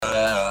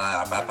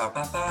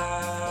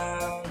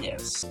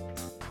Yes.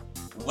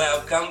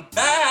 Welcome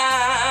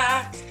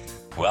back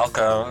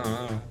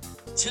Welcome.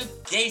 to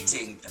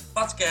Gating, the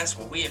podcast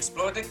where we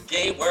explore the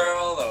gay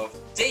world of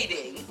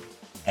dating,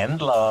 And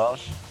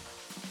love.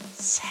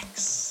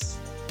 sex,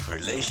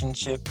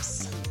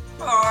 Relationships.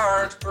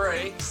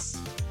 heartbreaks.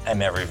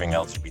 And everything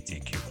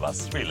LGBTQ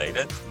plus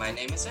related. My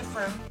name is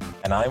Ephraim.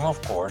 And I'm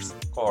of course,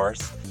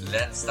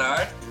 Let's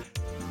start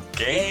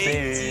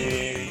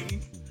Gating.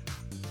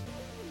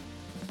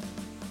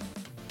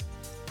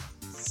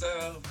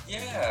 So,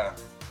 yeah.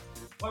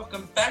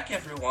 Welcome back,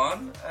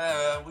 everyone.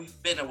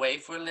 We've been away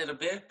for a little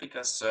bit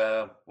because,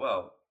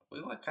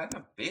 we were kind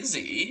of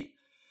busy.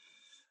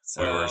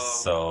 We were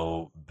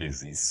so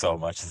busy. So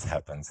much has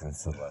happened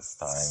since the last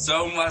time.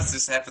 So much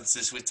has happened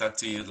since we talked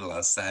to you the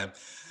last time.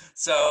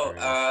 So,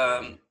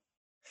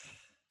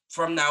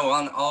 from now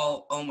on,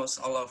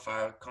 almost all of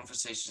our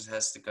conversations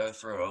has to go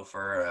through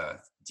over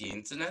the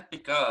internet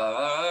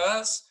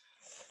because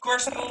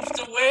course moved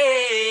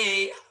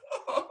away.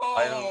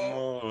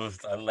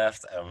 I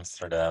left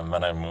Amsterdam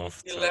and I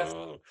moved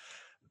to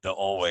the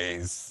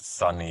always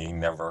sunny,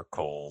 never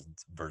cold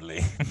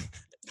Berlin.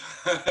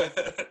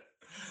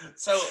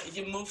 So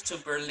you moved to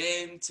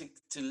Berlin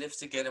to live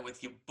together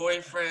with your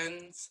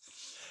boyfriend.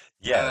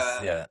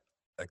 Yes, yeah,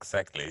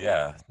 exactly.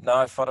 Yeah. No,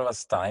 I thought it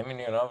was time,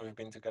 and we've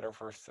been together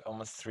for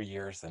almost 3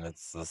 years, and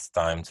it's just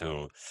time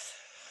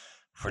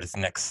for this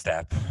next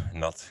step,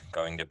 not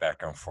going the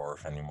back and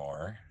forth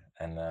anymore.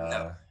 And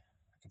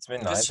it's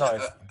been nice.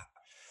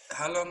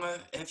 How long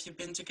have you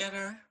been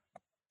together?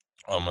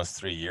 Almost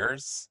 3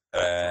 years.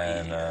 3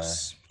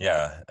 years.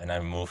 Yeah, and I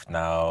moved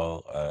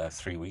now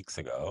 3 weeks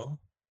ago.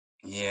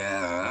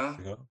 Yeah.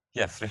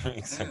 3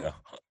 weeks ago.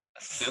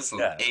 Feels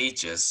like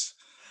ages.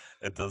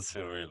 It does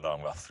feel really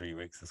long. Well, 3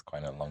 weeks is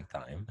quite a long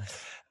time.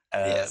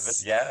 Yes.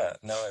 But yeah,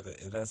 no,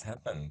 it has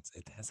happened.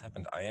 It has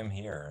happened. I am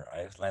here.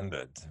 I've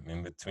landed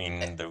in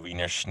between the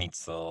Wiener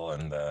Schnitzel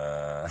and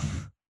the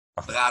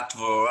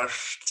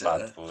Bratwurst,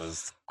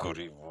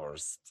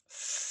 Currywurst.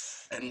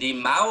 And die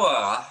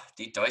Mauer,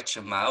 die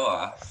deutsche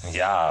Mauer.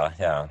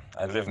 Yeah.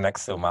 I live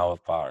next to Mauer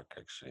Park,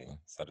 actually.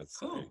 So that's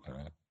cool.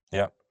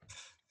 Yeah.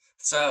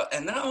 So,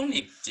 and not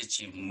only did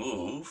you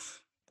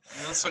move,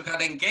 you also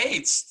got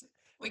engaged.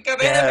 We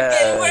gotta have a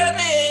gay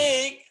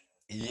wedding!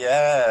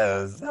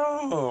 Yes!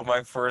 Oh,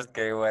 my first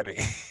gay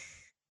wedding.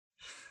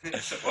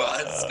 Well,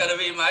 it's gonna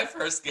be my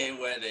first gay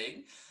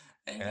wedding.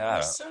 And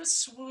you're so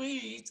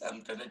sweet.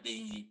 I'm gonna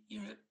be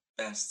your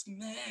best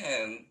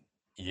man.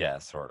 Yeah,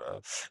 sort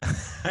of.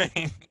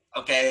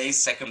 Okay,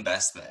 second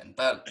best man.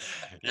 But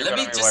let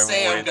me just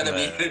say I'm gonna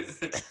be...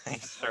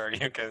 Sure,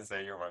 you can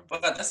say you're my best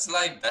man. But that's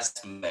like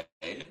best man.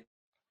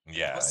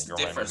 Yeah, what's the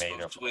difference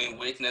between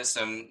witness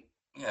and...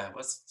 Yeah,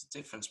 what's the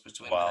difference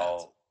between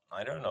that?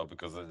 I don't know,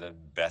 because the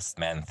best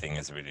man thing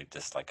is really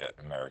just like an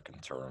American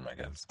term, I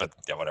guess. But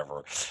yeah,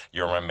 whatever.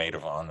 You're my maid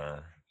of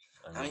honor.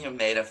 I'm your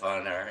maid of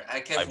honor.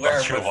 I can wear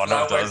a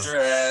flower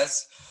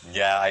dress.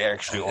 Yeah, I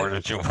actually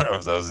ordered you one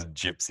of those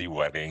gypsy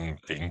wedding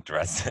pink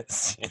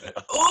dresses.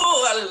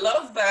 Oh, I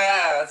love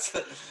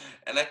that.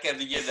 And I can,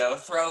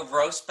 throw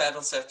rose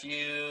petals at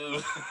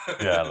you.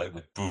 Yeah, like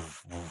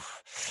boof,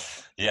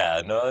 boof.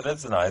 Yeah, no,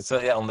 that's nice. So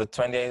yeah, on the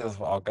 28th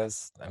of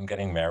August, I'm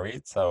getting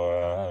married.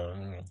 So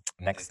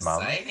next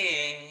month.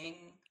 Exciting.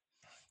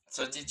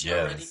 So did you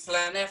already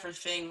plan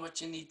everything, what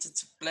you needed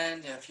to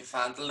plan? Have you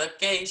found the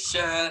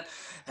location?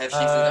 Have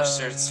you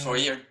searched for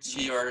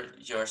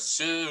your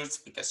suit?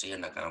 Because you're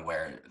not gonna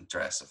wear a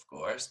dress, of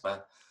course,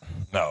 but...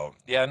 No.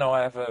 Yeah, no,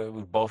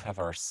 we both have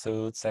our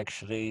suits,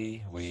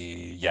 actually.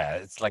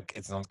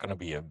 It's not gonna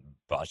be a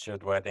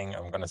budget wedding,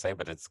 I'm gonna say,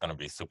 but it's gonna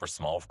be super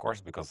small, of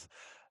course, because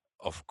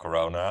of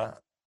Corona.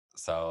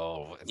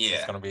 So it's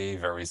just gonna be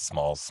very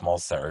small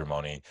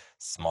ceremony,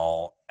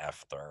 small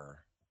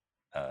after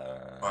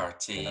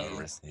party.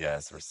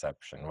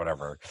 Reception,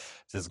 whatever.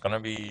 So it's gonna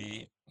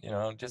be,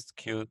 just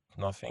cute,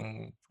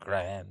 nothing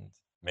grand.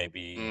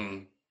 Maybe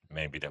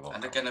they will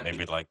come.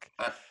 Maybe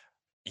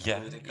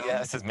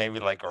it's maybe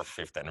like our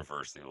 5th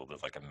anniversary, we'll do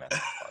like a mess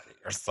party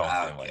or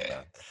something like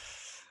that.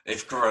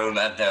 If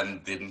Corona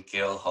then didn't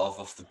kill half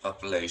of the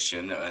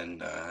population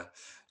and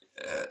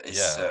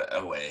is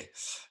away.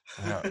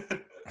 Yeah.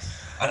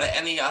 Are there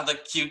any other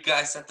cute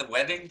guys at the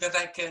wedding that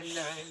I can,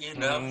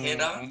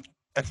 hit on?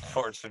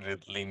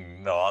 Unfortunately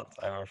not.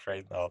 I'm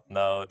afraid not.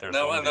 No, there's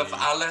no one of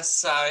Allah's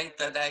side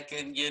that I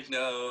can,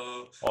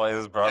 Well,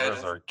 his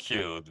brothers are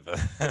cute, but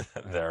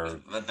they're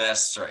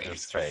straight. They're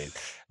straight.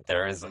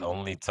 There is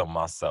only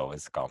Tommaso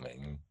is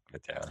coming,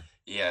 but yeah.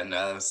 Yeah,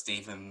 no,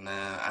 Stephen,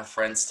 our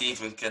friend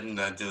Stephen can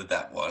do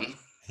that one.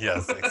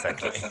 Yes,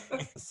 exactly.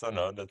 So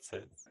no, that's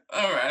it.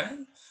 All right.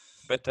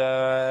 But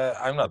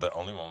I'm not the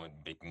only one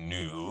with big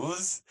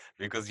news,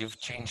 because you've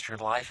changed your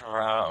life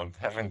around,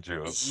 haven't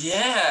you?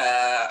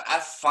 Yeah, I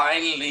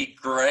finally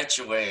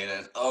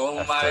graduated. Oh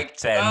after my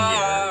 10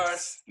 gosh.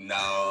 years.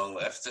 No,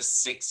 after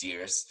 6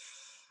 years.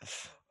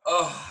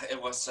 Oh, it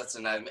was such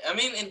a nightmare. I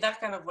mean, in that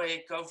kind of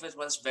way, COVID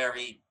was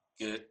very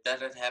good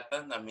that it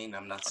happened. I mean,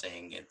 I'm not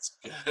saying it's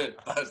good,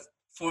 but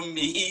for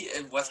me,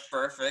 it was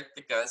perfect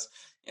because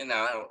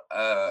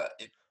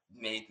it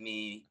made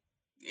me.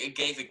 It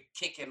gave a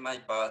kick in my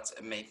butt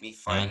and made me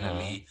Mm-hmm.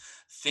 finally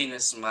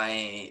finish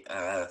my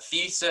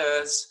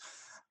thesis.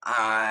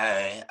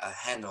 I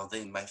handled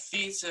in my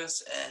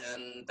thesis,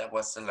 and that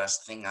was the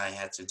last thing I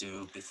had to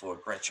do before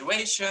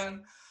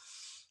graduation.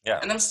 Yeah.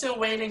 And I'm still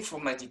waiting for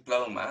my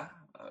diploma.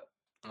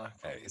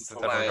 Okay. Is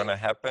For it ever my gonna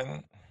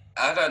happen?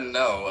 I don't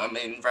know. I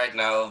mean, right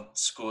now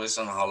school is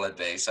on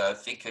holiday, so I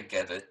think I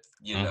get it,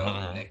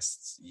 Mm-hmm.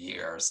 next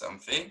year or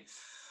something.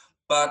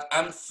 But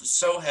I'm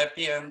so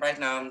happy, and right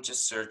now I'm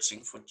just searching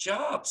for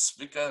jobs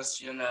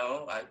because,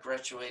 I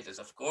graduated,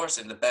 of course,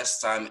 in the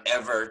best time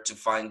ever to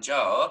find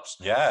jobs.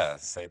 Yeah,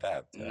 say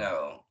that. Yeah.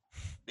 No,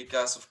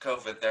 because of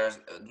COVID, there's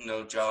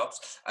no jobs.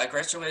 I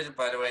graduated,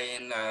 by the way,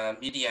 in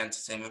media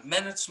entertainment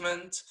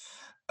management.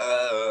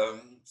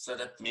 So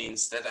that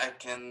means that I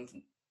can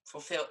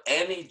fulfill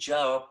any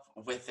job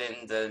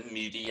within the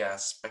media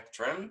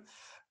spectrum.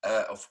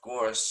 Of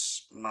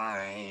course,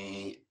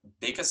 my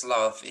biggest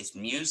love is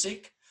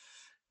music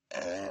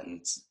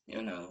and,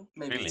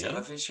 maybe Really?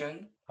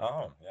 television.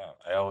 Oh, yeah.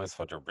 I always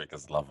thought your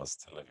biggest love was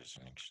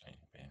television, actually.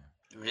 Yeah.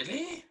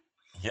 Really?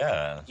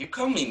 Yeah. You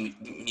call me,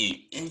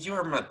 and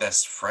you're my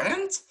best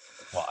friend?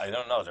 Well, I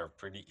don't know. They're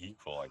pretty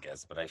equal, I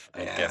guess. But I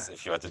Yeah. guess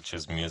if you had to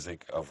choose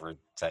music over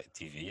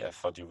TV, I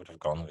thought you would have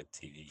gone with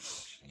TV,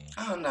 actually.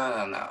 Oh, no,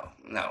 no, no,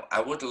 no. I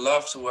would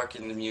love to work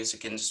in the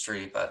music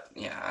industry, but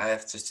yeah, I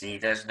have to see.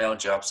 There's no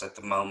jobs at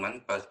the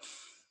moment, but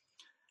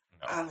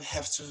No. I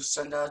have to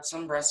send out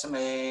some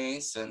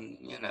resumes and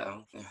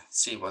yeah,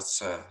 see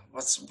what's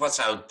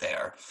out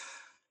there.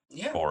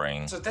 Yeah.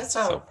 Boring. So that's So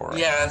how. boring.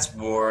 Yeah, it's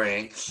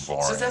boring. So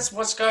Boring. that's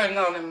what's going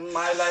on in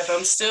my life.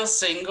 I'm still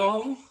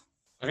single.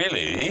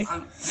 Really?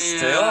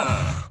 Still?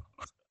 Yeah,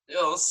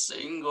 still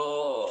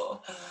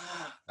single.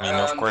 I mean,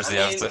 of course, I you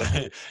have mean,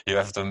 to you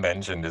have to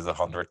mention this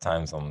 100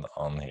 times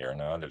on here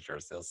now that you're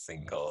still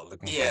single,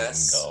 looking for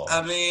yes.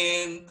 I mingle.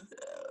 mean,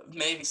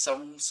 maybe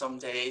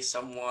someday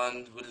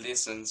someone who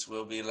listens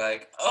will be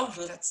like, "Oh,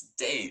 let's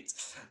date."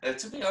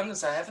 To be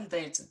honest, I haven't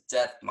dated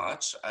that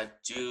much. I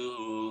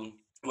do.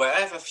 Well, I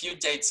have a few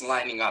dates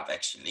lining up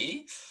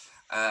actually,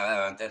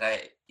 that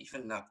I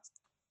even not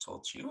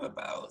told you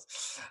about.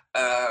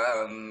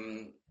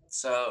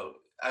 So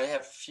I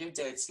have a few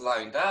dates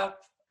lined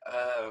up.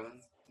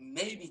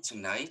 Maybe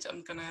tonight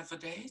I'm gonna have a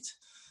date.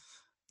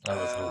 Oh,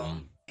 that's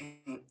cool.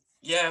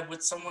 Yeah,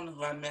 with someone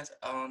who I met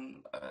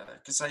on,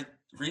 because I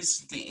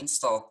recently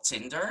installed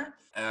Tinder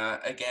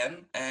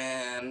again,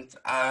 and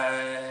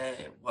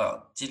I,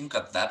 well, didn't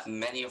got that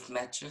many of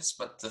matches,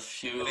 but the But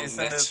few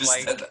isn't it matches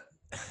that, like,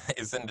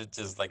 isn't it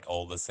just like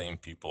all the same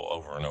people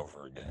over and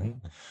over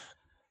again?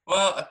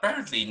 well,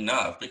 apparently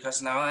not,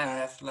 because now I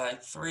have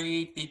like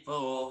 3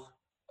 people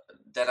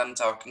that I'm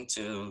talking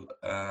to,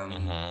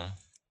 Mm-hmm.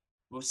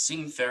 who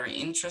seem very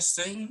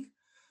interesting.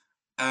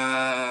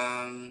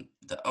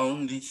 The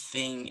only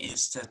thing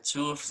is that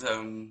 2 of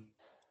them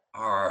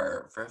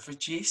are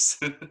refugees.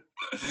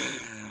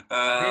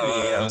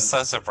 Really? I'm uh,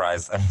 so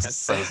surprised. I'm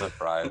just so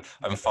surprised.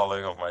 I'm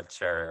falling off my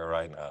chair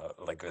right now,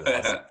 like with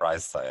how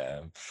surprised I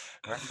am.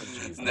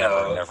 Refugees,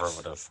 never, no, never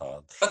would have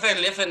thought. but they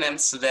live in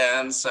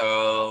Amsterdam,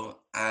 so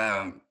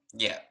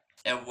yeah.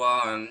 And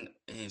one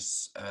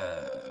is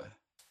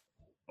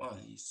well,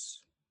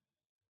 he's,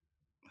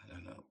 I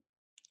don't know.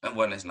 And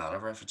one is not a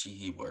refugee.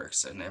 He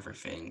works and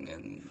everything,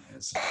 and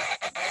has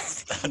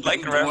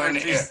Like born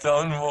refugees here.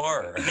 don't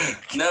work.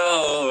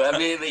 No, I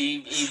mean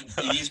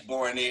he's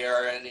born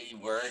here and he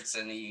works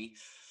and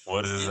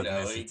What is his he.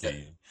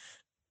 ethnicity?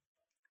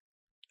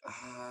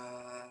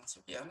 To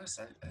be honest,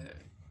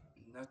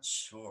 I'm not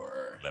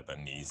sure.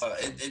 Lebanese or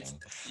But it's something.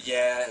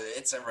 yeah,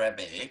 it's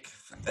Arabic,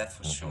 that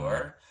for Hmm.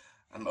 sure.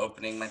 I'm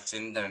opening my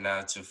Tinder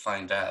now to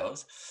find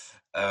out,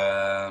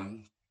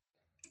 um,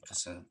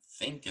 because I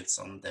think it's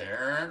on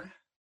there.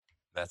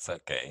 That's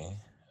okay,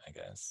 I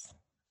guess.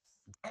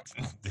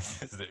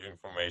 This is the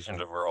information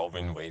that we're all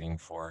been waiting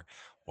for.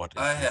 What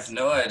is I have his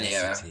no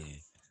idea.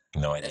 ethnicity?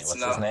 No idea. It's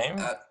What's his not. name?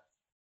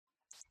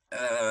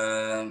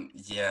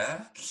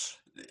 Yeah,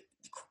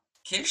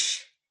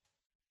 Kish.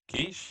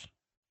 Kish?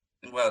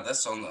 Well,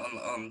 that's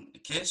on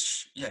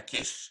Kish. Yeah,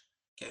 Kish.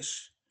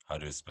 Kish. How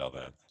do you spell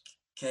that?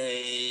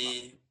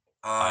 K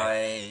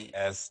I I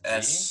S G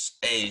S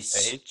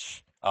H.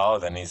 H. Oh,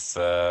 then he's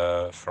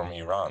from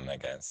Iran, I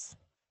guess.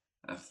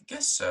 I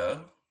guess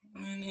so. I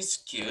mean, he's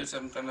cute.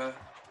 I'm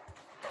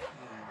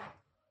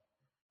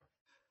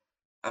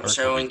Or it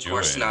could be showing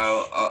course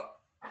now. Jewish.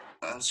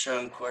 I'm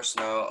showing course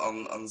now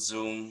on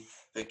Zoom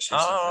pictures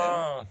of him.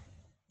 Oh,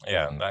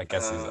 yeah. And I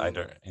guess he's Um,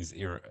 either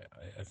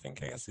I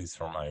think I guess he's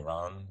from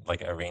Iran,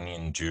 like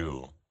Iranian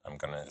Jew. I'm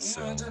gonna yeah, I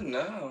assume. don't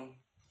know.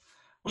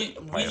 We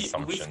My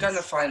we've gonna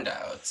assumptions. find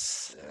out.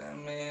 I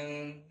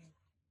mean,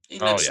 he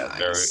Oh looks yeah,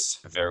 very nice.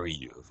 very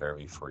you,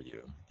 very for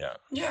you. Yeah.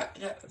 Yeah,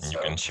 yeah. And you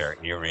can So, share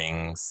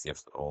earrings. You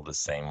have all the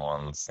same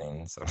ones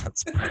in, so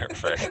that's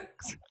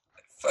perfect.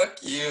 fuck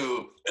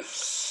you.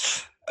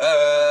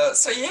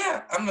 So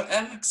yeah, I'm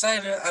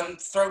excited. I'm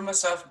throwing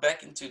myself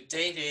back into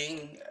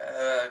dating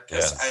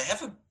because I Yes.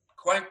 haven't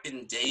quite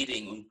been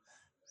dating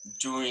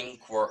during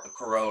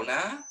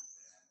Corona.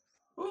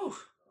 Ooh,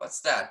 what's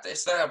that?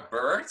 Is that a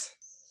bird?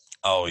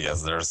 Oh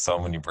yes, there are so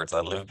many birds.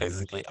 I live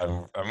basically.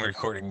 I'm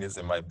recording this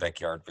in my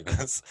backyard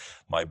because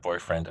my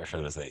boyfriend, or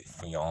should I say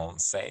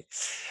fiance,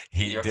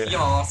 he Your did.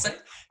 fiance?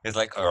 He's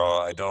like, oh,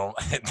 I don't,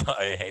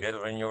 I hate it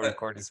when you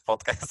record this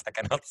podcast. I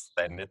cannot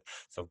stand it.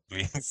 So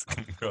please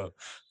go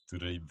to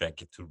the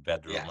Yeah.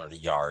 bedroom or the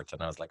yard.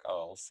 And I was like,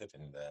 oh, I'll sit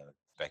in the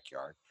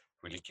backyard.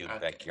 Really cute Okay.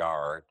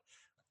 backyard.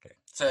 Okay,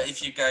 So that's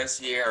if it. you guys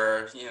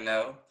hear,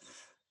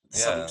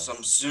 Yeah,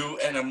 some zoo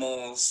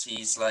animals,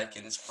 he's like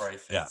in his yeah.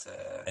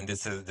 private. And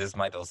this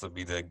might also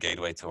be the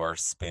gateway to our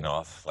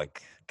spin-off,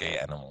 like gay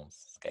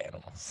animals. Gay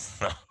animals.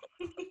 No,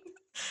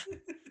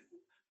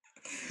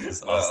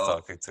 just us Well,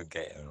 talking to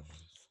gay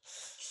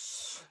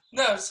animals.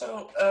 no.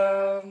 So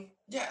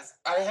yeah,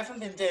 I haven't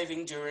been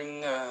dating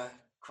during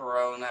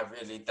Corona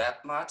really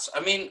that much. I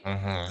mean,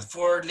 Mm-hmm.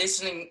 for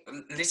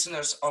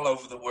listeners all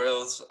over the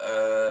world,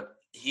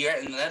 here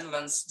in the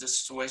Netherlands, the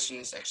situation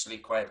is actually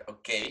quite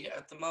okay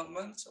at the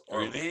moment. Or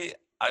Really?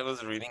 I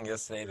was reading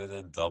yesterday that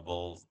it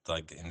doubled,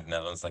 like in the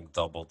Netherlands, like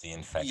doubled the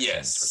infections or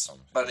yes,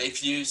 something. but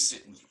if you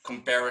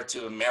compare it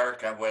to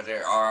America, where they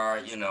are,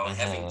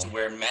 having to Mm-hmm.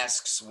 wear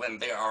masks when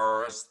they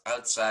are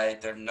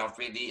outside, they're not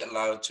really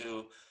allowed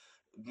to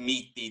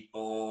meet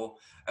people.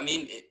 I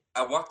mean,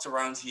 I walked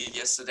around here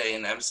yesterday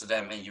in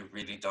Amsterdam, and you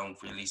really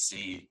don't really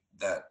see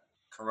that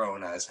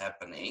Corona is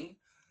happening.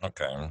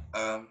 Okay.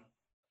 Um,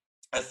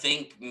 I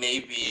think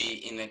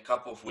maybe in a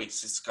couple of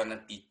weeks it's gonna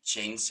be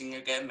changing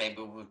again.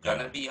 Maybe we're Yeah.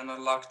 gonna be on a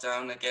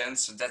lockdown again.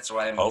 So that's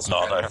why I'm Hope also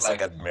not. kind I of have to like,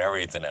 get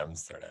married in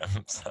Amsterdam.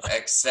 So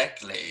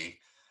exactly.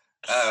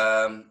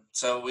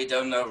 So we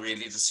don't know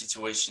really the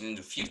situation in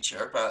the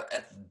future, but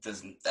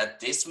at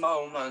this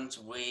moment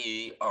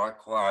we are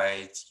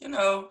quite,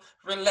 yeah.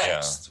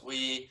 relaxed.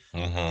 We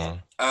Mm-hmm.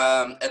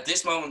 At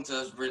this moment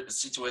the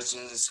situation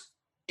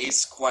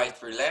is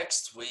quite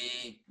relaxed.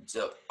 We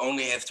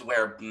only have to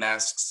wear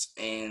masks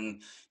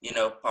in,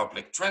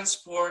 public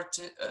transport.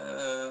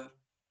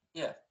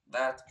 Yeah,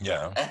 that,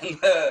 Yeah. and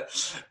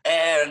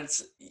and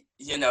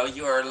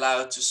you are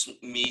allowed to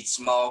meet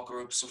small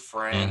groups of Mm-hmm.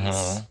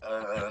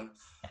 friends,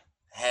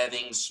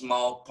 having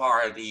small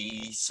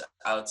parties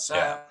Yeah.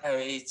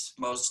 outside.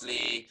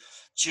 Mostly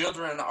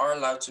children are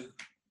allowed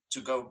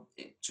to go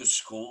to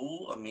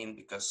school. I mean,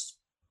 because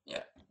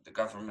yeah, the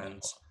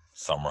government.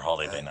 Summer Uh,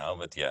 holiday now,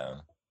 but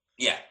yeah.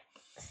 yeah.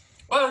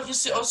 Well, you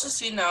see, Yeah, also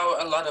sure. see now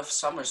a lot of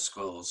summer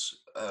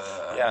schools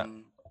Yeah. Yeah,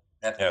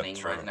 happening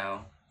right true.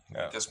 now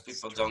Yeah, because that's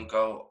people true. don't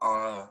go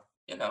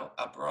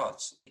abroad.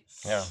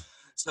 Yeah.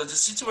 So the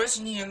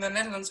situation here in the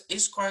Netherlands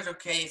is quite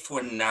okay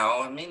for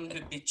now. I mean, it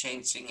could be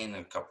changing in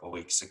a couple of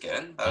weeks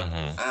again, but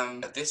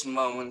Mm-hmm. at this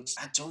moment,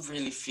 I don't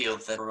really feel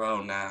that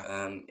Corona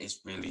is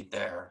really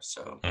there.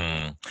 So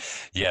Mm.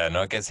 Yeah,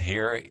 no, I guess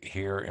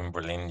here in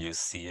Berlin you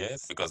see it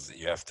because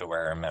you have to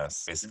wear a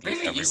mask basically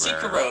really, you see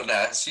everywhere.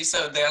 Corona. See, so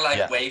they're like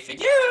Yeah. waving,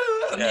 you,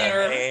 I'm Yeah.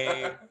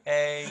 here.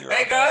 Hey, you're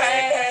Hey, go okay.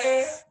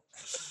 ahead.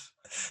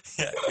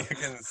 Yeah, you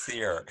can see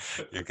her.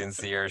 You can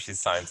see her. She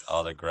signs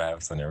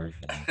autographs and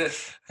everything.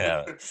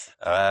 Yeah.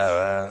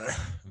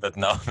 But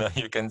no, no,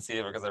 you can see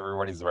it because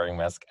everybody's wearing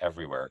masks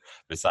everywhere,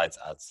 besides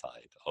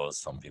outside. Oh,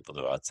 some people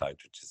do outside,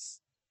 which is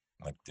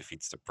like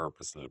defeats the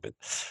purpose a little bit.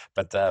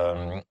 But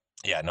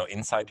yeah, no,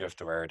 inside you have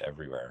to wear it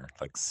everywhere,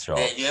 like Yeah,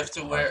 shops, you have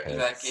to wear,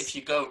 like, supermarkets. if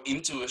you go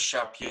into a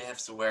shop, you have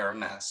to wear a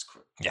mask,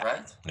 Yeah,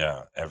 right?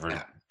 yeah.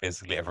 Yeah.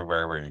 Basically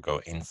everywhere where you go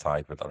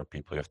inside with other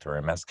people, you have to wear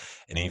a mask.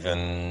 And even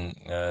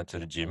to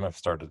the gym, I've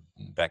started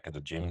back at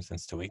the gym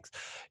since 2 weeks.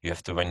 You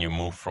have to, when you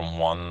move from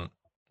one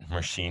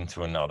machine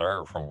to another,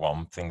 or from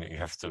one thing, you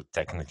have to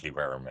technically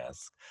wear a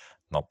mask.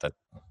 Not that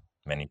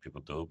many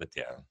people do, but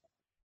yeah.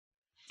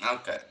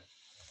 Okay.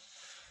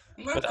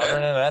 But other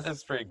Okay. than that,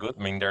 it's pretty good.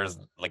 I mean, there's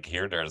like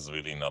here, there's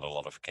really not a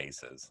lot of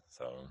cases,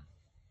 so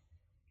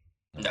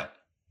yeah. No.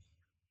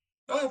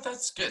 Well,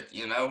 that's good.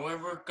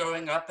 We're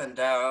going up and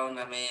down.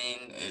 I mean,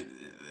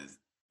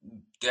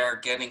 they're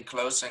getting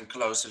closer and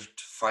closer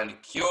to find a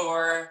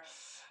cure.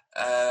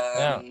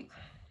 Yeah,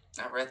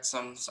 I read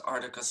some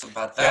articles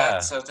about that, yeah,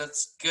 so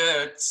that's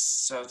good.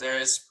 So there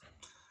is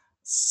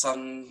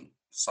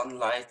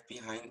sunlight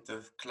behind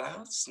the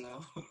clouds.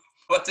 No,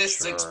 what is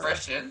the sure.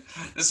 expression?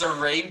 There's a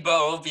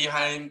rainbow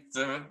behind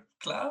the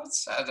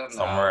clouds. I don't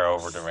Somewhere know.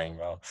 over the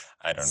rainbow.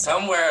 I don't know.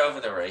 Somewhere over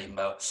the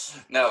rainbow.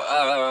 No.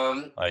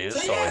 I So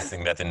used to always yeah.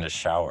 sing that in the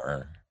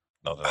shower.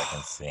 Not that I can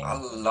I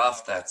sing.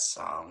 love that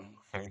song.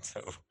 Me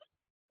too.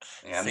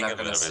 Yeah, I'm Sing not a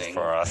gonna little bit sing.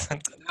 for us.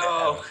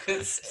 No, Damn.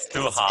 it's It's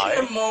too it's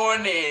in the high.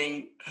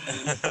 morning.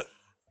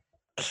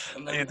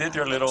 You did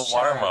your I'm not little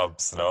warm sure.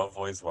 ups, no?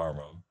 Voice warm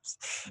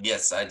ups.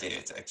 Yes, I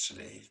did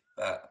actually,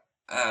 but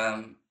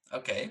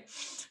okay.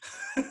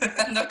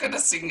 I'm not gonna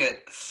sing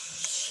it.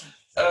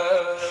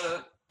 Okay.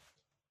 Uh,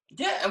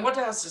 Yeah, and what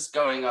else is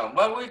going on?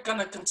 Well, we're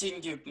gonna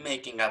continue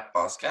making that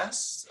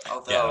podcast, Yeah,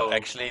 although,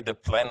 actually, the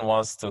plan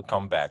was to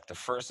come back the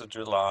 1st of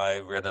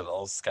July. We had it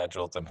all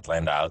scheduled and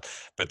planned out.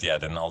 But yeah,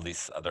 then all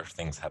these other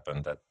things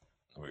happened that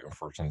we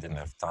unfortunately didn't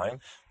have time.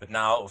 But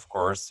now, of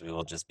course, we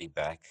will just be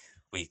back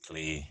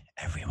weekly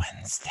every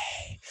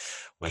Wednesday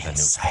with a new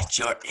inside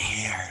your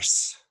podcast.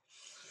 ears.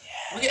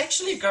 We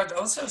actually Yes. got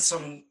also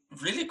some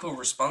really cool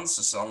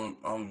responses on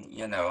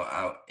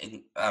our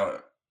Uh,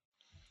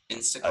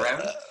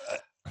 Instagram,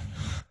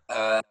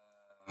 uh,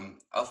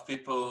 of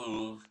people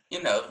who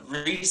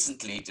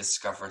recently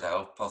discovered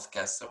our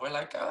podcast and were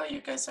like, "Oh,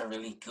 you guys are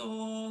really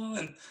cool,"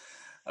 and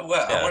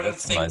well, I yeah, want to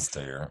that's thank nice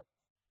to hear.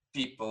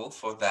 people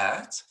for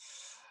that.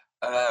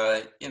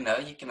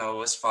 You can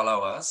always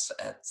follow us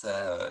at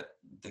the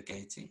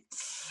gating.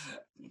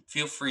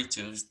 Feel free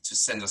to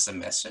send us a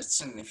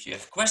message, and if you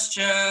have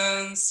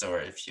questions or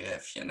if you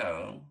have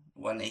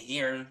want to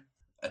hear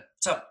a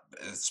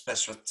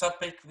special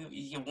topic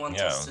you want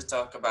us Yeah, to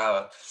talk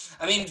about.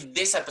 I mean,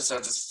 this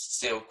episode is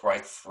still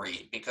quite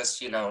free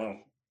because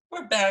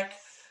we're back.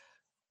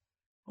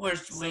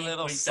 it's a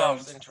little We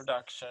soft don't.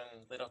 introduction,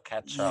 little Yes.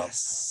 catch up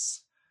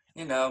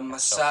on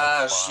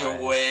Massage your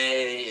flies.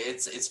 way.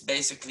 It's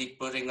basically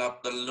putting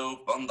up the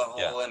loop on the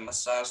Yeah. hole and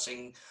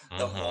massaging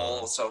the Mm-hmm.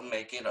 hole, so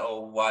make it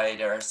all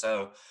wider.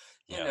 So,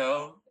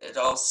 Yeah. it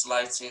all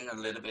slides in a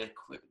little bit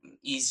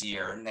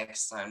easier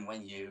next time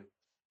when you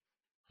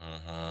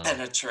Mm-hmm.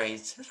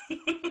 penetrate.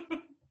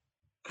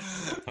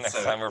 Next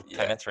So, time we're yeah.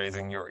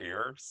 penetrating your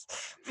ears.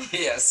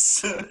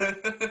 Yes.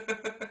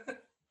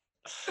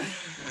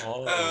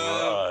 All um,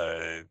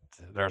 right.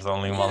 There's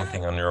only one yeah.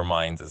 thing on your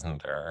mind,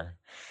 isn't there?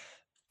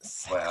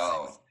 Sex.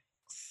 Well,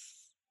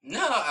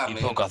 no, I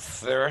People mean, got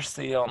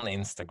thirsty on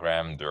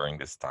Instagram during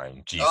this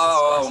time. Jesus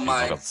oh Christ, people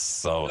my got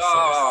so thirsty.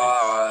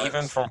 God.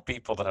 Even from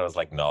people that I was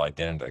like, no, I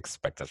didn't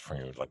expect it from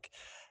you. Like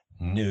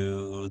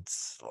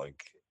nudes,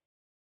 like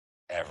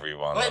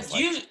everyone was But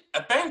like, you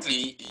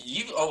apparently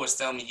you always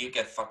tell me you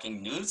get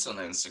fucking nudes on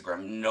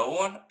Instagram. No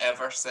one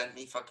ever sent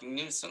me fucking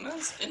nudes on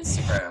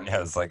Instagram.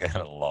 yeah, it's like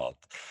a lot.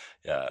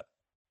 Yeah,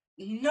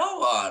 No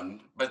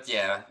one. But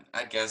yeah,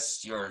 I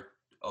guess you're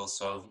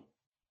also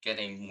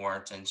getting more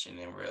attention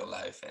in real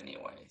life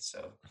anyway.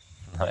 So,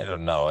 I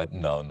don't know.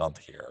 No, not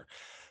here.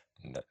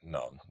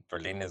 No,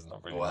 Berlin is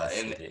not really my well,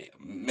 in city.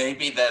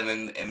 maybe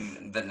then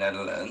in the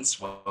Netherlands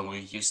when we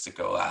used to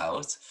go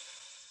out,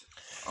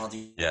 all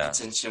the Yeah.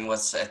 attention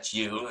was at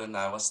you, and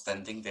I was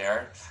standing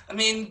there. I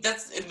mean,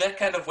 that's in that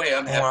kind of way.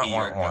 I'm happy Wah,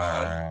 you're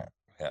wah, gone. wah.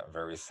 Yeah,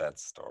 very sad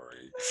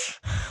story.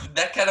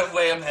 That kind of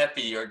way, I'm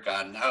happy you're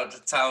gone. Now the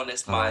town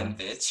is mine, Mm,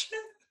 bitch.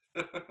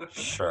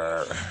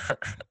 sure.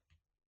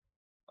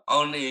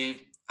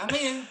 Only, I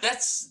mean,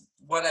 that's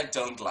what I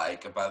don't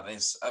like about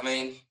this. I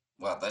mean,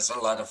 well, there's a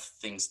lot of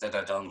things that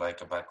I don't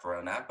like about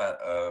Corona, but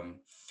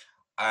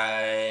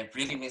I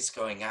really miss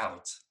going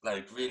out,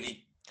 like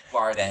really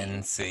partying,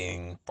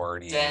 Dancing,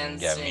 partying.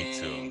 Yeah, me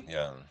too. dancing,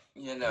 Yeah.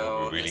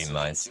 It would be really listening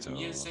nice to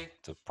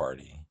music. to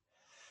party.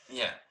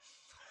 Yeah.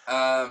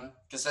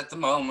 Because at the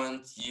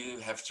moment you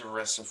have to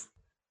reserve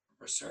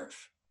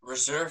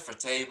a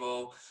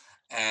table,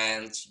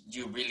 and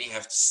you really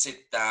have to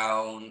sit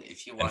down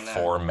if you And wanna,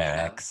 four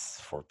max,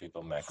 four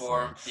people maximum.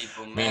 four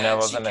people I mean, I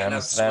max. was You in cannot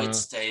Amsterdam.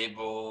 switch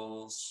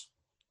tables.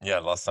 Yeah,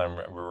 last time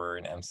we were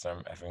in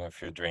Amsterdam having a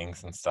few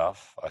drinks and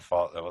stuff. I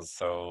thought it was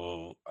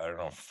so, I don't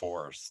know,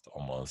 forced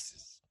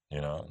almost.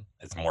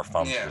 It's more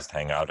fun to Yeah. just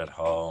hang out at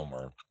home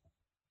or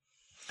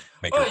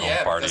make your Well, own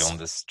yeah, party on because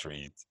the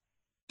street.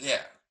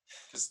 yeah,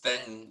 because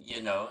then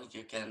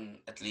you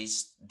can at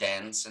least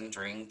dance and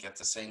drink at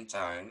the same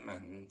time,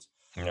 and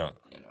Yeah,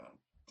 you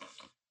know.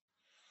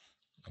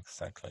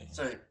 exactly.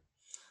 So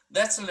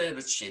that's a little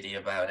bit shitty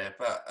about it,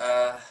 but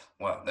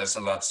well, there's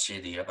a lot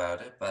shitty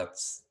about it, but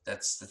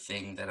that's the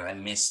thing that I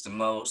miss the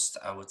most,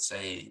 I would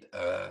say,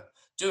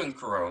 during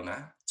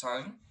Corona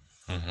time.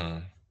 Hmm.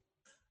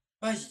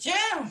 But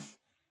yeah,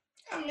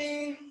 I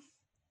mean,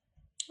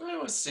 we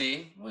will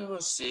see. We will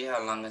see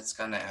how long it's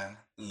gonna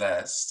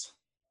last.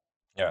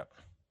 Yeah,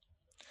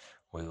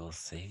 we will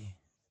see.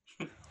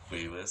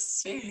 We will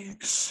see.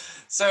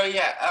 So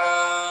yeah,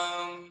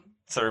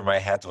 Sorry, my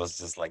head was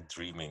just like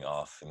dreaming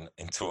off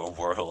into a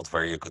world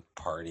where you could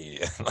party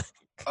and like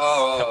have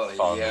oh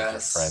fun with your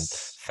friends,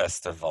 yes.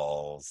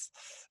 festivals,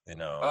 you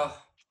know. Oh,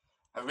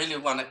 I really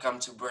want to come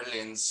to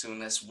Berlin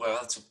soon as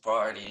well to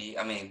party.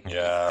 I mean, if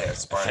Yeah,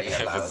 there's party if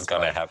it's allowed,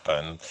 gonna but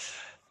happen.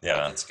 if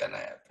Yeah. it's gonna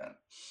happen.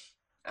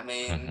 I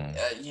mean,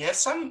 Hmm. you have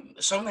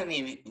so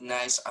many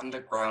nice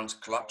underground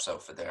clubs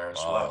over there as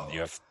Oh, you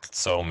well. have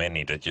so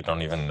many that you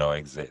don't even know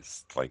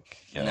exist. Like,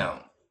 yeah.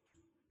 No,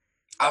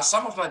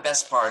 some of my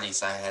best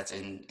parties I had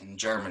in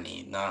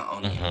Germany, not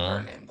only in Hmm.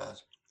 Berlin,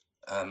 but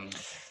um,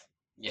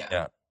 yeah.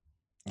 Yeah.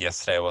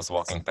 Yesterday I was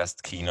walking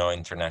past Kino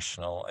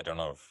International. I don't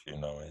know if you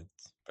know it,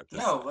 but this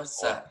No,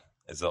 what's old that?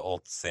 it's an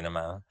old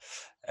cinema,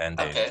 and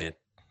Okay.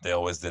 they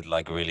always did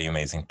like really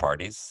amazing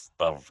parties.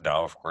 But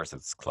now, of course,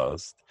 it's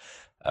closed.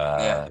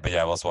 Yeah. But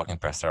yeah, I was walking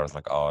past there. I was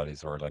like, oh,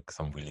 these were like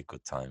some really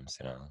good times.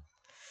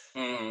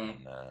 Hmm.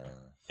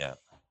 And yeah.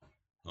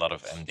 A lot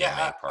of MDMA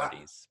Yeah,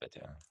 parties, but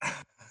yeah.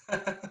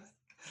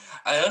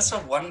 I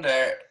also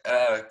wonder,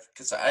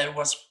 because I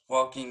was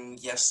walking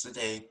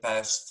yesterday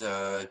past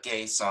the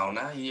gay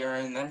sauna here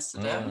in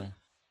Amsterdam, Mm,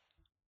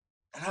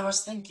 and I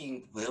was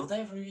thinking, will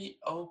they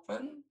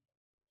reopen?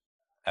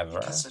 ever?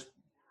 Because,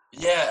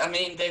 yeah, I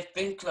mean, they've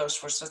been closed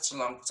for such a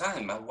long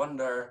time. I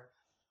wonder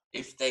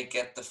if they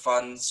get the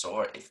funds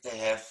or if they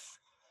have,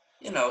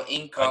 I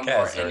income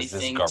or guess there's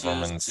this anything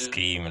government to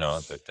scheme,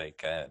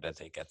 that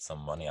they get some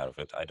money out of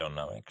it. I don't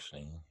know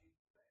actually.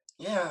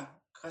 Yeah,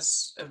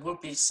 because it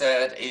would be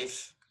sad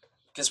if,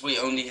 because we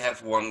only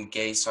have one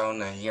gay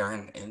sauna here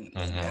in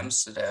Mm-hmm.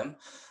 Amsterdam.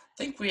 I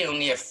think we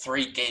only have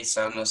three gay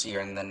saunas here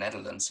in the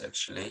Netherlands,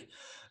 actually.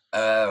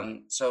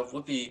 So it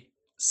would be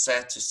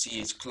sad to see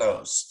it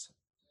closed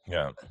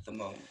Yeah. at the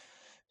moment.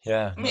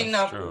 Yeah, I mean, that's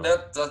not true.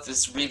 that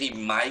is really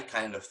my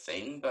kind of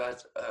thing,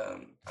 but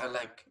I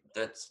like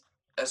that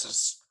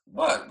as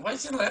what? What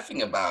are you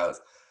laughing about?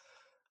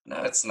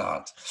 No, it's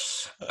not.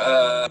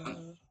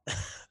 Um,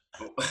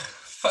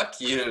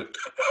 Fuck you.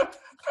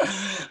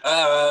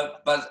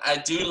 But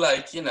I do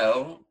like,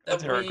 But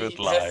that you're a good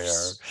we have.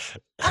 liar.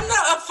 I'm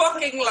not a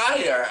fucking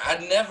liar. I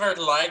never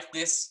liked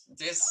this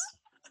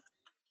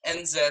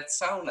NZ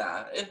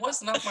sauna. It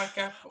was not my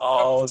cup of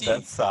Oh,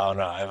 that tea.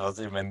 sauna. I thought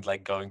you meant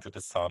like going to the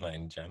sauna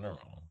in general.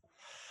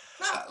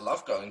 No, I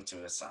love going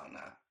to a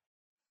sauna.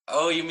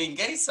 Oh, you mean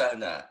gay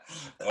sauna?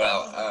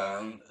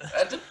 Well,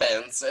 it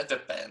depends. It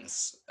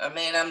depends. I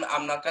mean,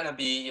 I'm not gonna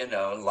be,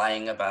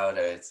 lying about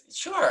it.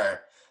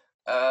 Sure.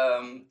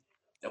 Um,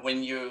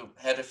 when you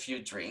had a few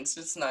drinks,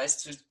 it's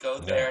nice to go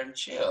Yeah, there and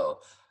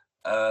chill,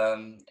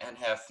 and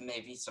have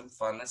maybe some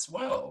fun as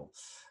well.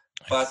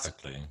 But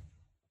exactly.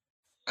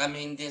 I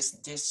mean, this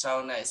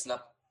sauna is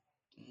not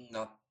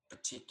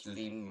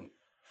particularly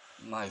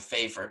my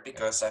favorite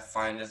because I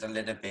find it a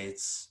little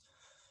bit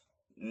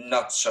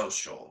not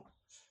social.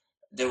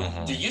 There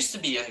Mm-hmm. used to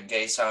be a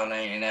gay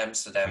sauna in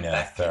Amsterdam Yeah,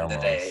 back in the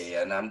thermos.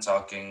 day, and I'm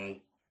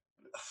talking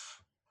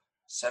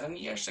 7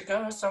 years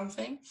ago or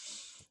something.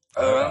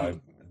 I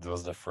Um, it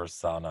was the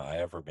first sauna I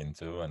ever been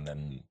to, and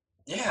then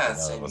yeah, it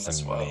same was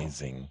as well.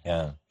 amazing.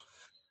 Yeah,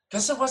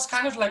 Because it was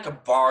kind of like a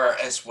bar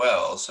as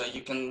well, so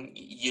you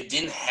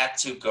didn't have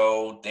to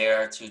go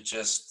there to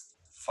just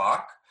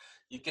fuck.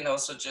 You can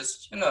also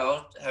just,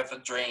 have a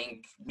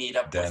drink, meet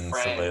up with dance a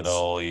friends.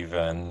 little,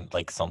 even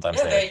like sometimes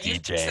Yeah, they had they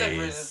used to have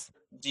DJs.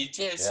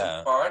 DJs and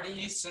Yeah,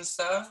 parties and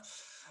stuff.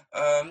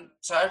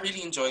 So I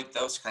really enjoyed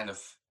those kind of,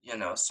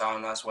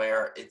 saunas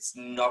where it's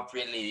not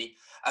really.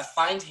 I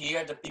find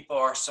here that people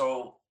are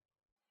so.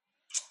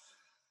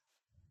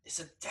 Is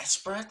it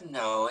desperate?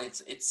 No,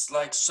 it's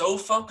like so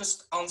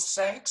focused on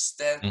sex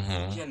that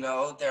mm-hmm.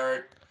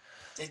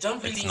 they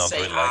don't It's really not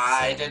say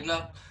hi. They're relaxing.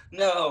 not.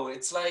 No,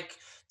 it's like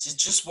to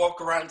just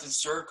walk around in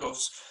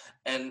circles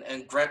and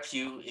grab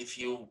you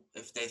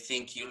if they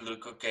think you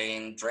look okay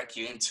and drag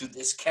you into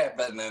this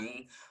cabin and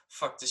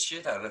fuck the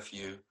shit out of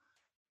you.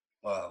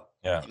 Well,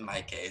 Yeah, in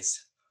my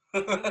case.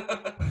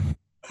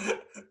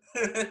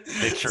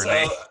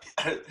 literally.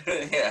 So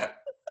yeah.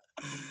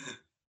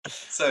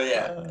 So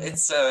yeah,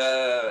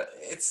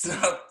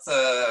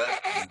 Uh,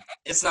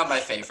 it's not my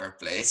favorite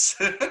place.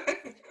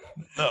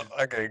 no,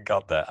 okay,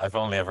 got that. I've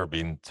only ever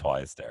been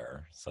twice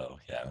there, so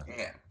yeah,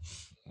 Yeah.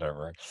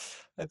 never.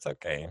 It's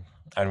okay.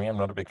 I mean, I'm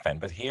not a big fan,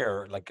 but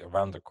here, like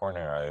around the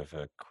corner, I have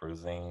a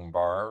cruising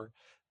bar.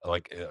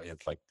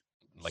 It's like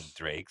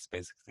Drake's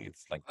basically.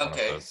 It's like one of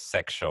those Okay.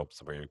 sex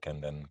shops where you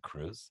can then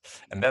cruise,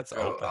 and that's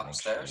Go open actually.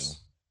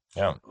 upstairs.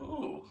 Yeah.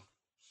 Ooh.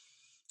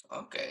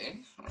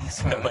 Okay.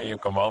 So when you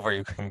come over,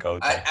 you can go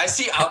there. I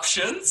see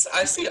options.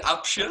 I see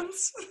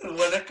options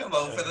when I come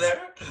over Uh,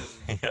 there.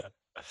 yeah.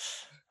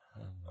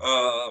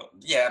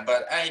 Yeah,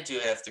 but I do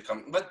have to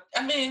come. But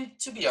I mean,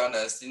 to be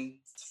honest, in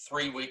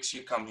 3 weeks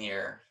you come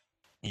here.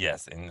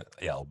 Yes,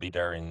 I'll be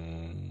there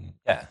in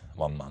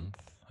 1 month,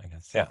 I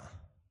guess. Yeah.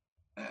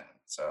 Yeah.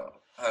 So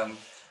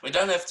we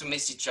don't have to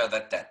miss each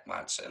other that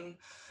much, and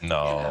you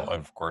No, know,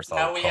 of course I'll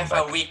now we come have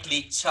our back.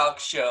 weekly talk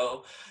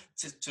show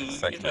to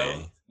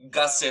Exactly.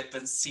 gossip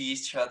and see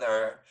each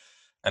other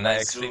And I by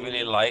actually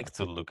really Zoom. like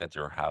to look at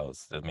your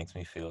house. That makes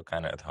me feel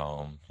kind of at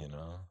home.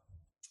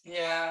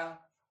 Yeah,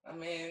 I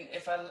mean,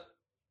 if I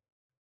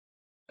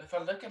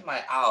look at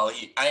my owl,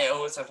 I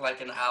always have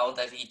like an owl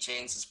that he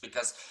changes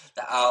because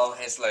the owl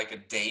has like a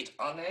date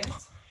on it.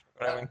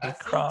 I mean, I to think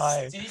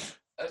cry.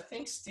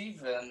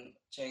 Steven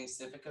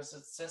changed it because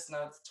it says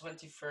now the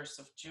 21st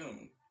of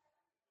June.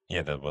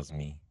 Yeah, that was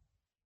me.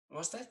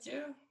 Was that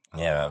you?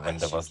 Yeah, Oh, I when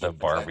there should was the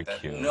keep it like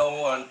that. barbecue.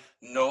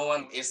 No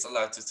one is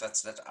allowed to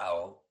touch that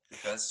owl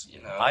because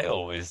I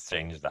always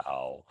change the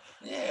owl.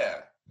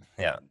 yeah,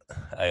 Yeah,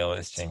 I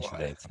always that's change the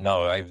why. dates.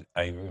 No,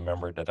 I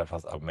remember that I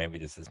was, oh, maybe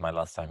this is my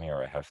last time here.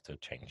 I have to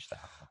change the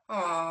owl.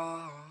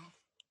 Oh,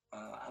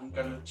 I'm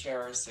gonna Mm.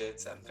 cherish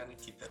it. I'm gonna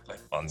keep it like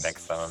Well, this.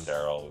 next time I'm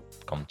there, I'll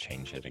come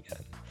change it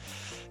again.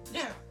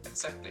 Yeah,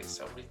 exactly.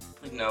 So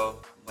we know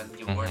when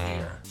you were Mm-hmm.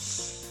 here.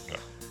 Yeah.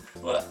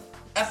 Well,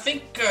 I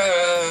think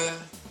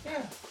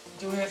yeah.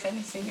 Do we have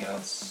anything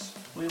else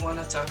we want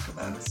to talk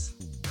about?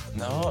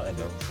 No, I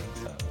don't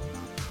think so.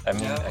 I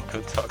mean, I No.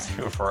 could talk to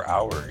you for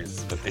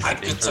hours, but is I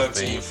it could talk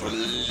to interesting? you for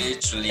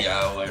literally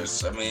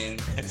hours. I mean,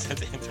 Is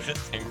it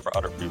interesting for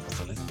other people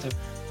to listen to?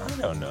 I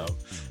don't know.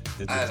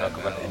 Did we I talk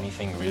don't about know.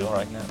 anything real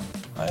right now?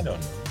 I don't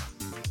know.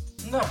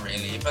 Not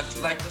really, but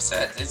like we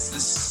said, it's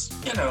this,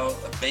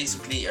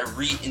 basically a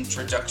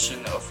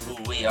reintroduction of who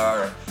we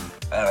are,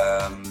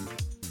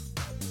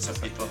 so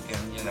people can,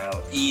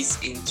 ease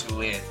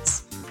into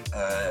it.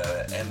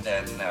 And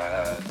then,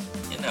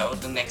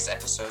 the next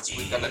episodes,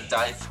 we're gonna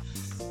dive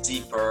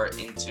deeper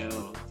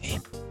into.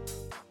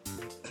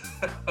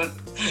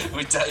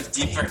 We dive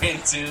deeper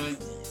into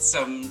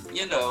some,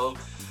 uh,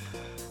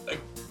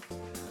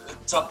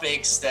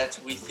 topics that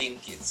we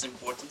think it's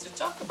important to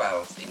talk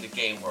about in the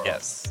game world.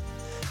 Yes.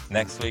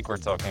 Next week we're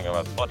talking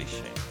about body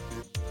shape.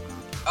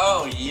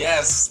 Oh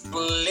yes,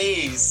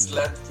 please.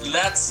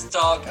 Let's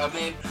talk. I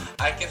mean,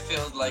 I can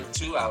fill like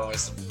 2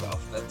 hours of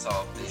that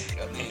topic.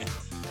 I mean,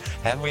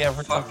 Have we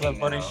ever talked about fucking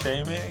body hell.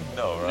 shaming?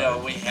 No, right? No,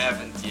 we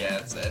haven't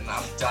yet, and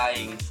I'm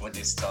dying for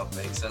this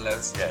topic. So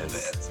let's do Yes.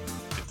 that.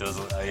 It does.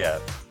 Yeah.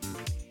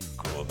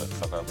 Cool. Let's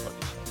talk about body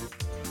shaming.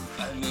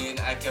 I mean,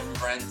 I can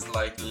rant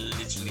like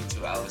literally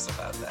 2 hours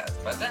about that,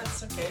 but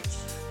that's okay.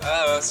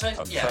 So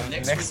yeah, So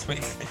next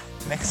week.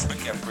 next week,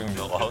 Efren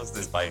will host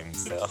this by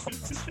himself.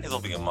 It'll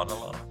be a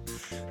monologue.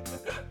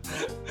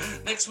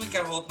 Next week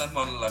I hold my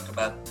monologue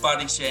about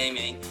body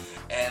shaming,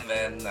 and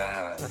then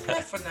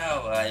for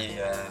now I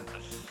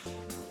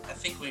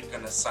think we're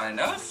gonna sign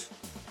off.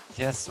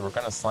 Yes, we're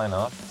gonna sign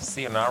off.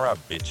 Sayonara,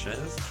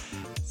 bitches.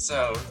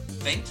 So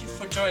thank you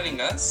for joining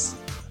us.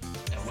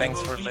 And we Thanks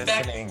will for be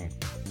listening. Back.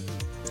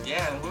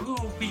 Yeah, we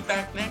will be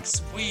back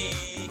next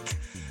week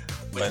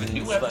with a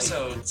new Wednesday.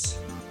 episode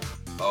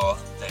of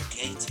The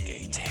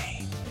Gating.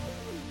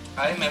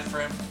 I'm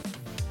Ephraim.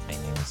 My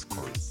name is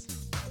Chris.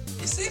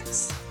 Is it?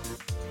 Yes,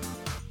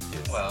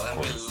 Well, and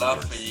we Chris, love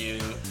yes. for you.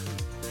 To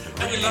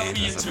And we love rate for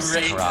you and to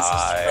rate and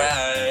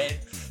subscribe.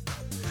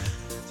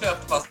 subscribe to our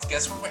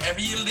podcast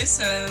wherever you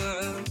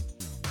listen.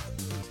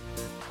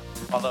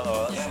 Follow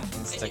us Yeah. on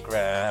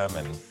Instagram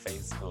and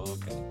Facebook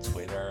and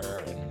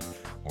Twitter and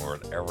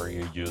whatever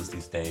you use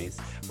these days.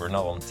 We're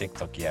not on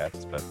TikTok yet,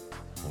 but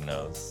who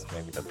knows?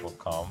 Maybe that will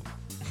come.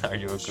 Are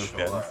you a good Sure.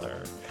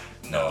 dancer?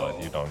 No.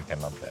 You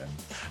cannot dance.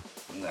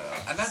 No,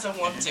 and I don't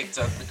want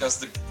TikTok because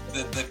the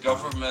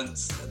government,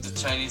 the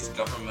Chinese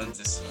government,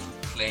 is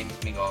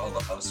claiming all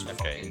those Okay,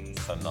 fucking.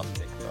 so not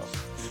TikTok.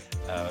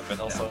 But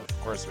also,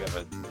 of course, we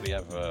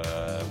have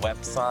a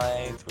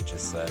website which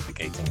is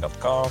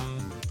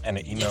thegating.com and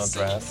an email Yes, so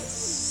you can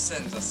address.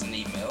 send us an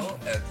email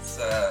at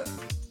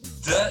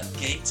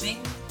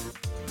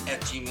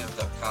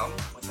thegating@gmail.com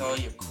with all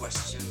your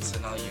questions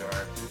and all your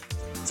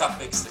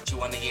topics that you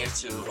want to hear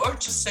too, or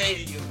just say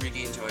you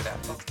really enjoyed our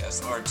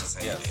podcast, or just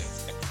say you did.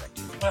 Yes,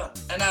 exactly. Well,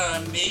 and our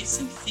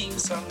amazing theme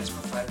song is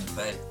provided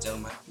by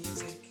Doma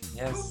Music.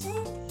 Yes.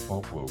 Whoop,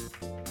 whoop. Whoop, whoop.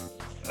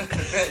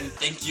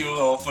 Thank you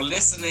all for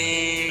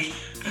listening.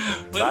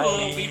 We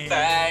will be Bye.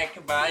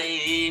 back.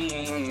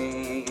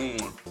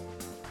 Bye.